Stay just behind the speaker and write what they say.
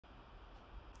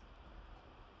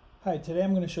Hi, today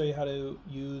I'm going to show you how to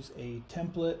use a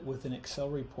template with an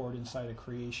Excel report inside of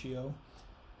Creatio.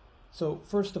 So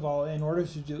first of all, in order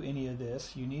to do any of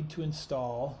this, you need to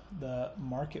install the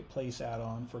Marketplace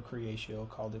add-on for Creatio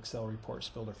called Excel Reports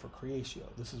Builder for Creatio.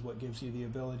 This is what gives you the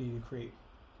ability to create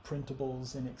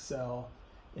printables in Excel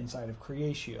inside of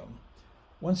Creatio.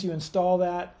 Once you install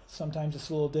that, sometimes it's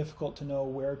a little difficult to know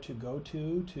where to go to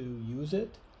use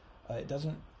it. It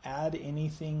doesn't add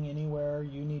anything anywhere.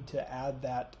 You need to add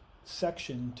that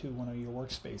section to one of your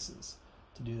workspaces.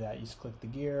 To do that, you just click the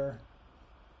gear,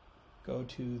 go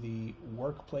to the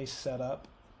workplace setup,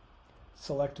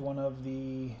 select one of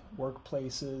the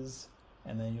workplaces,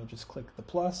 and then you'll just click the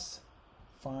plus,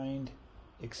 find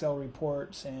Excel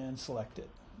reports and select it.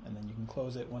 And then you can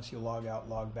close it. Once you log out,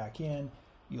 log back in,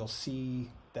 you'll see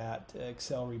that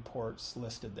Excel reports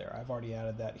listed there. I've already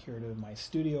added that here to my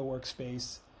studio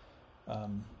workspace.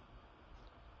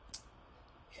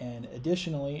 And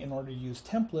additionally, in order to use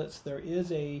templates, there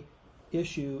is a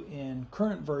issue in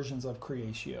current versions of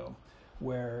Creatio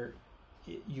where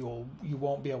you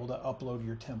won't be able to upload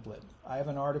your template. I have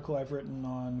an article I've written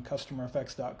on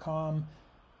customerfx.com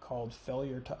called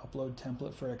Failure to Upload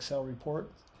Template for Excel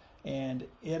Reports, and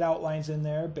it outlines in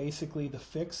there basically the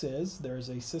fix is there's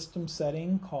a system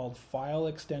setting called File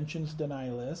Extensions Deny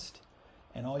List,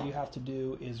 and all you have to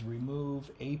do is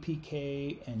remove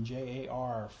APK and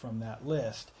JAR from that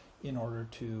list in order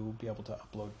to be able to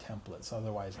upload templates.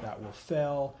 Otherwise that will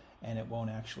fail and it won't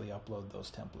actually upload those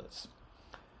templates.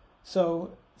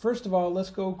 So first of all, let's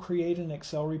go create an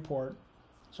Excel report.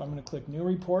 So I'm going to click New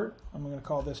Report. I'm going to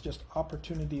call this just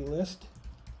Opportunity List.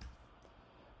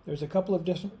 There's a couple of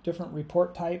different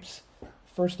report types.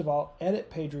 First of all, edit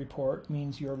page report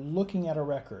means you're looking at a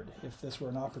record. If this were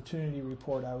an opportunity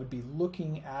report, I would be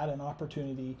looking at an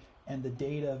opportunity and the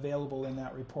data available in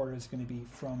that report is going to be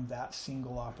from that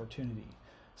single opportunity.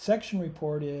 Section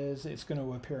report is it's going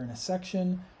to appear in a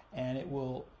section and it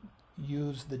will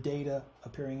use the data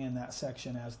appearing in that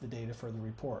section as the data for the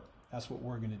report. That's what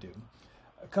we're going to do.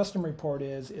 A custom report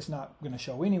is it's not going to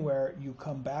show anywhere. You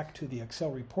come back to the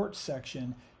Excel reports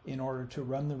section in order to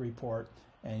run the report,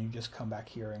 and you just come back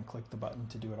here and click the button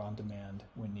to do it on demand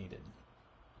when needed.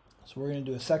 So we're going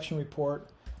to do a section report.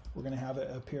 We're going to have it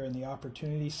appear in the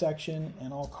opportunity section,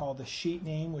 and I'll call the sheet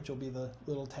name, which will be the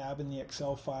little tab in the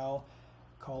Excel file,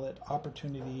 call it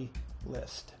Opportunity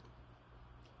List.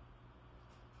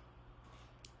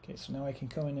 Okay, so now I can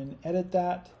come in and edit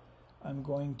that. I'm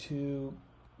going to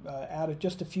add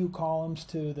just a few columns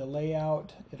to the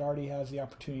layout. It already has the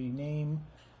opportunity name.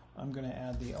 I'm going to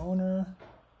add the owner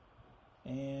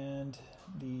and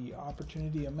the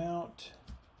opportunity amount,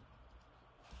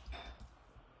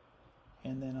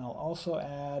 and then I'll also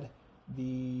add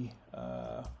the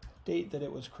date that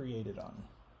it was created on.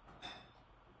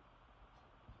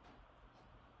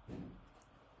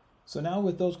 So now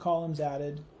with those columns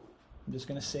added, I'm just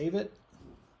going to save it,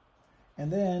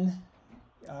 and then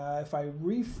if I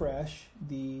refresh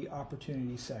the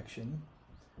opportunity section,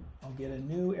 I'll get a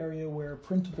new area where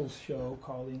printables show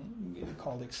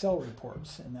called Excel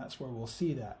reports, and that's where we'll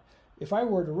see that. If I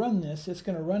were to run this, it's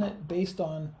going to run it based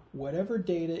on whatever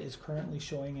data is currently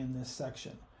showing in this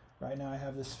section. Right now I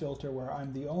have this filter where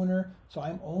I'm the owner, so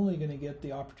I'm only going to get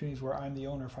the opportunities where I'm the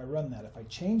owner if I run that. If I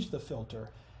change the filter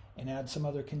and add some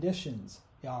other conditions,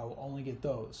 yeah, I'll only get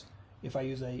those. If I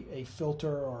use a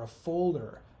filter or a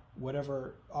folder,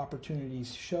 whatever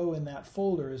opportunities show in that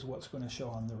folder is what's going to show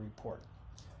on the report.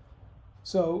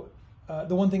 So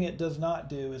the one thing it does not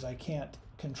do is I can't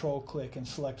control click and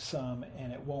select some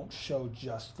and it won't show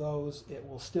just those. It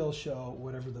will still show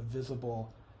whatever the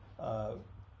visible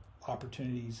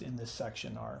opportunities in this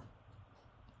section are.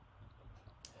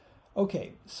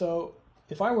 Okay, so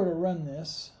if I were to run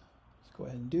this, let's go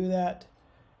ahead and do that,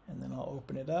 and then I'll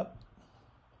open it up.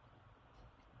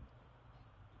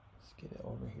 Let's get it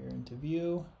over here into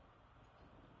view.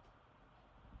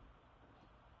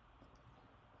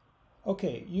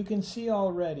 Okay, you can see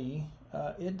already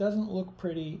it doesn't look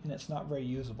pretty and it's not very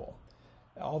usable.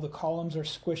 All the columns are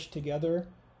squished together.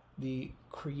 The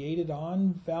created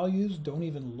on values don't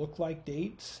even look like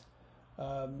dates.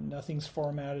 Nothing's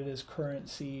formatted as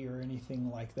currency or anything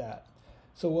like that.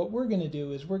 So what we're going to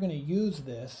do is we're going to use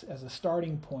this as a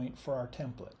starting point for our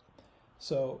template.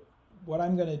 So what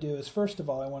I'm going to do is, first of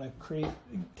all, I want to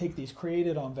take these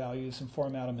created on values and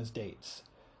format them as dates.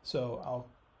 So I'll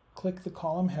click the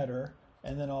column header,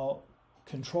 and then I'll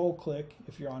control click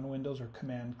if you're on Windows or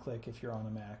command click if you're on a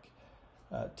Mac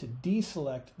to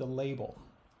deselect the label.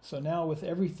 So now with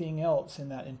everything else in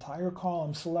that entire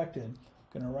column selected,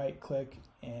 I'm going to right click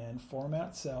and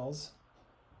format cells,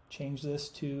 change this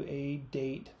to a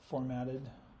date formatted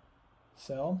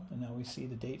cell, and now we see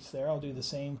the dates there. I'll do the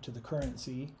same to the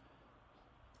currency.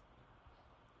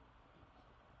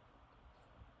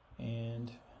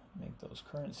 And make those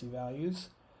currency values.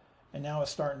 And now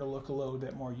it's starting to look a little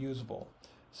bit more usable.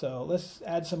 So let's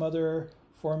add some other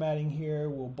formatting here.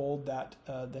 We'll bold that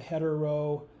the header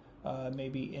row,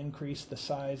 maybe increase the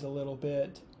size a little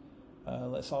bit.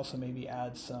 Let's also maybe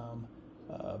add some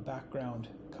background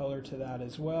color to that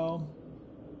as well,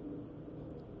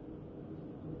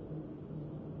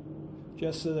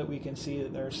 just so that we can see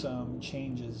that there's some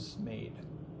changes made.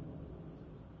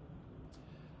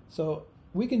 So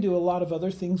we can do a lot of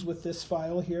other things with this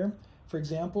file here. For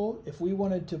example, if we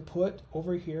wanted to put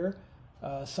over here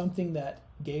something that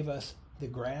gave us the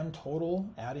grand total,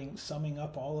 summing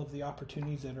up all of the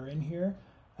opportunities that are in here,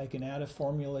 I can add a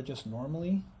formula just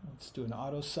normally. Let's do an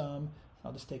auto sum.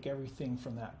 I'll just take everything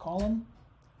from that column.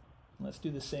 Let's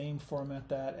do the same, format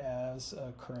that as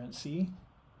a currency.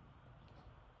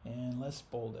 And let's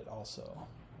bold it also.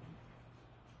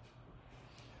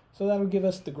 So that'll give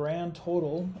us the grand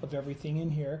total of everything in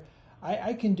here.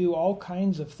 I can do all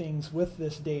kinds of things with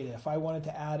this data. If I wanted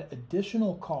to add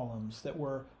additional columns that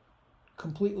were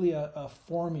completely a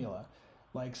formula,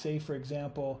 like say for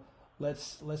example,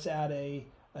 let's add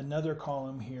another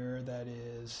column here that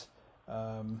is,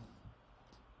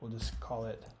 we'll just call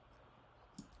it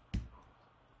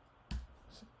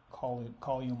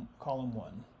column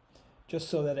 1, just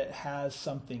so that it has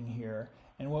something here.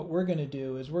 And what we're going to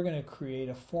do is we're going to create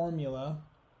a formula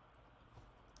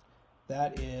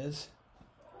that is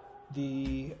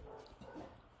we'll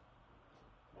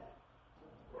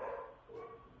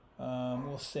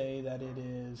say that it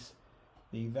is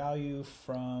the value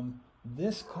from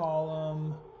this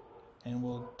column, and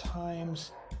we'll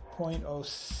times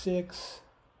 0.06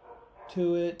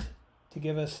 to it to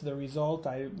give us the result.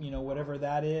 Whatever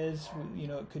that is,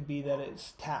 it could be that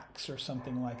it's tax or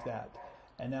something like that.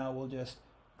 And now we'll just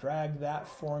drag that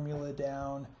formula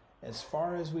down as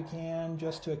far as we can,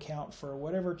 just to account for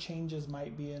whatever changes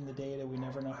might be in the data. We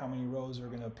never know how many rows are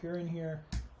going to appear in here.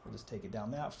 We'll just take it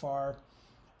down that far.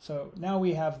 So now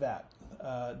we have that.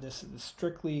 This is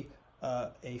strictly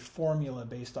a formula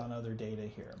based on other data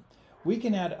here. We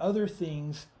can add other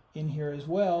things in here as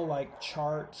well, like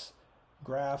charts,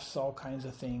 graphs, all kinds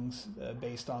of things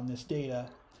based on this data.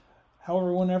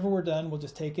 However, whenever we're done, we'll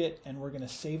just take it and we're going to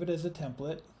save it as a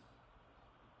template.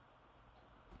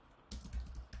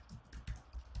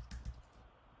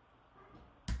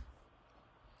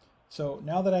 So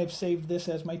now that I've saved this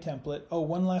as my template,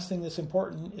 one last thing that's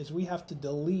important is we have to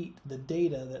delete the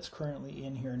data that's currently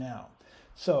in here now.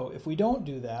 So if we don't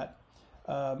do that,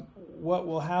 what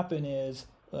will happen is,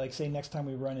 like say next time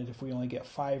we run it, if we only get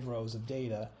 5 rows of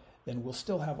data, then we'll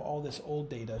still have all this old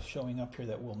data showing up here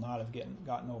that will not have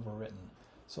gotten overwritten.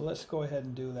 So let's go ahead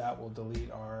and do that. We'll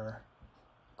delete our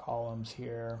columns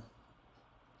here,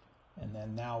 and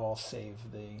then now I'll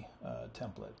save the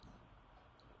template.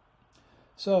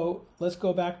 So let's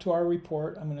go back to our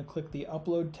report. I'm going to click the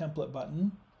Upload Template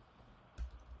button.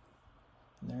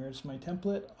 And there's my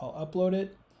template. I'll upload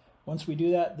it. Once we do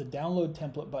that, the Download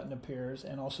Template button appears,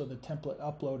 and also the template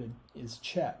uploaded is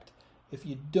checked. If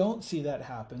you don't see that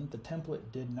happen, the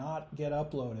template did not get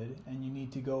uploaded, and you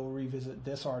need to go revisit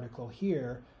this article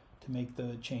here to make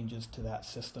the changes to that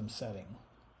system setting,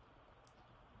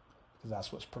 because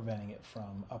that's what's preventing it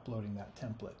from uploading that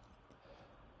template.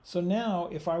 So now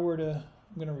if I were to,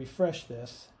 I'm going to refresh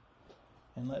this,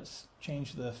 and let's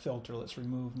change the filter. Let's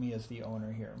remove me as the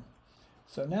owner here.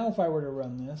 So now if I were to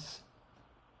run this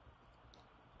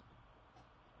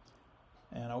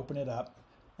and open it up,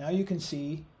 now you can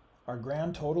see our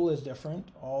grand total is different.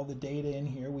 All the data in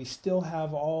here, we still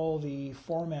have all the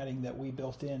formatting that we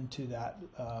built into that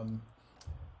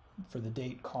for the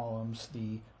date columns,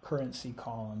 the currency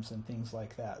columns, and things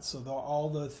like that. So all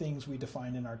the things we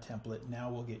defined in our template now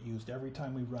will get used every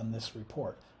time we run this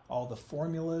report. All the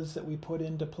formulas that we put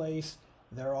into place,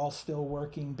 they're all still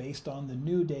working based on the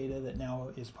new data that now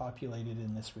is populated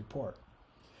in this report.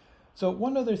 So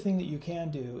one other thing that you can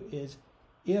do is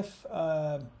if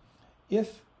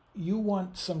you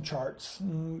want some charts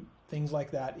and things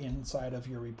like that inside of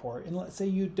your report, and let's say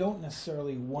you don't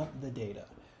necessarily want the data,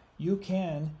 you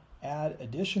can add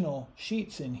additional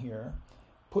sheets in here,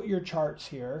 put your charts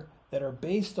here that are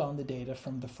based on the data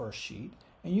from the first sheet,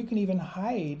 and you can even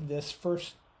hide this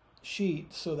first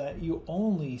sheet so that you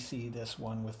only see this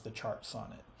one with the charts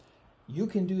on it. You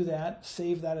can do that,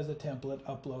 save that as a template,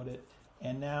 upload it,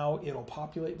 and now it'll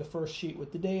populate the first sheet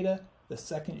with the data. The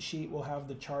second sheet will have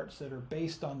the charts that are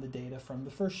based on the data from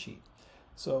the first sheet.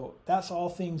 So that's all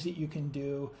things that you can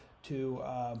do to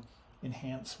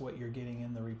enhance what you're getting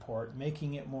in the report,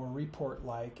 making it more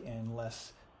report-like and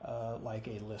less like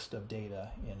a list of data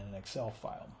in an Excel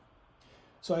file.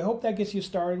 So I hope that gets you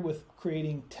started with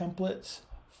creating templates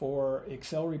for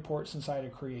Excel reports inside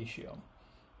of Creatio.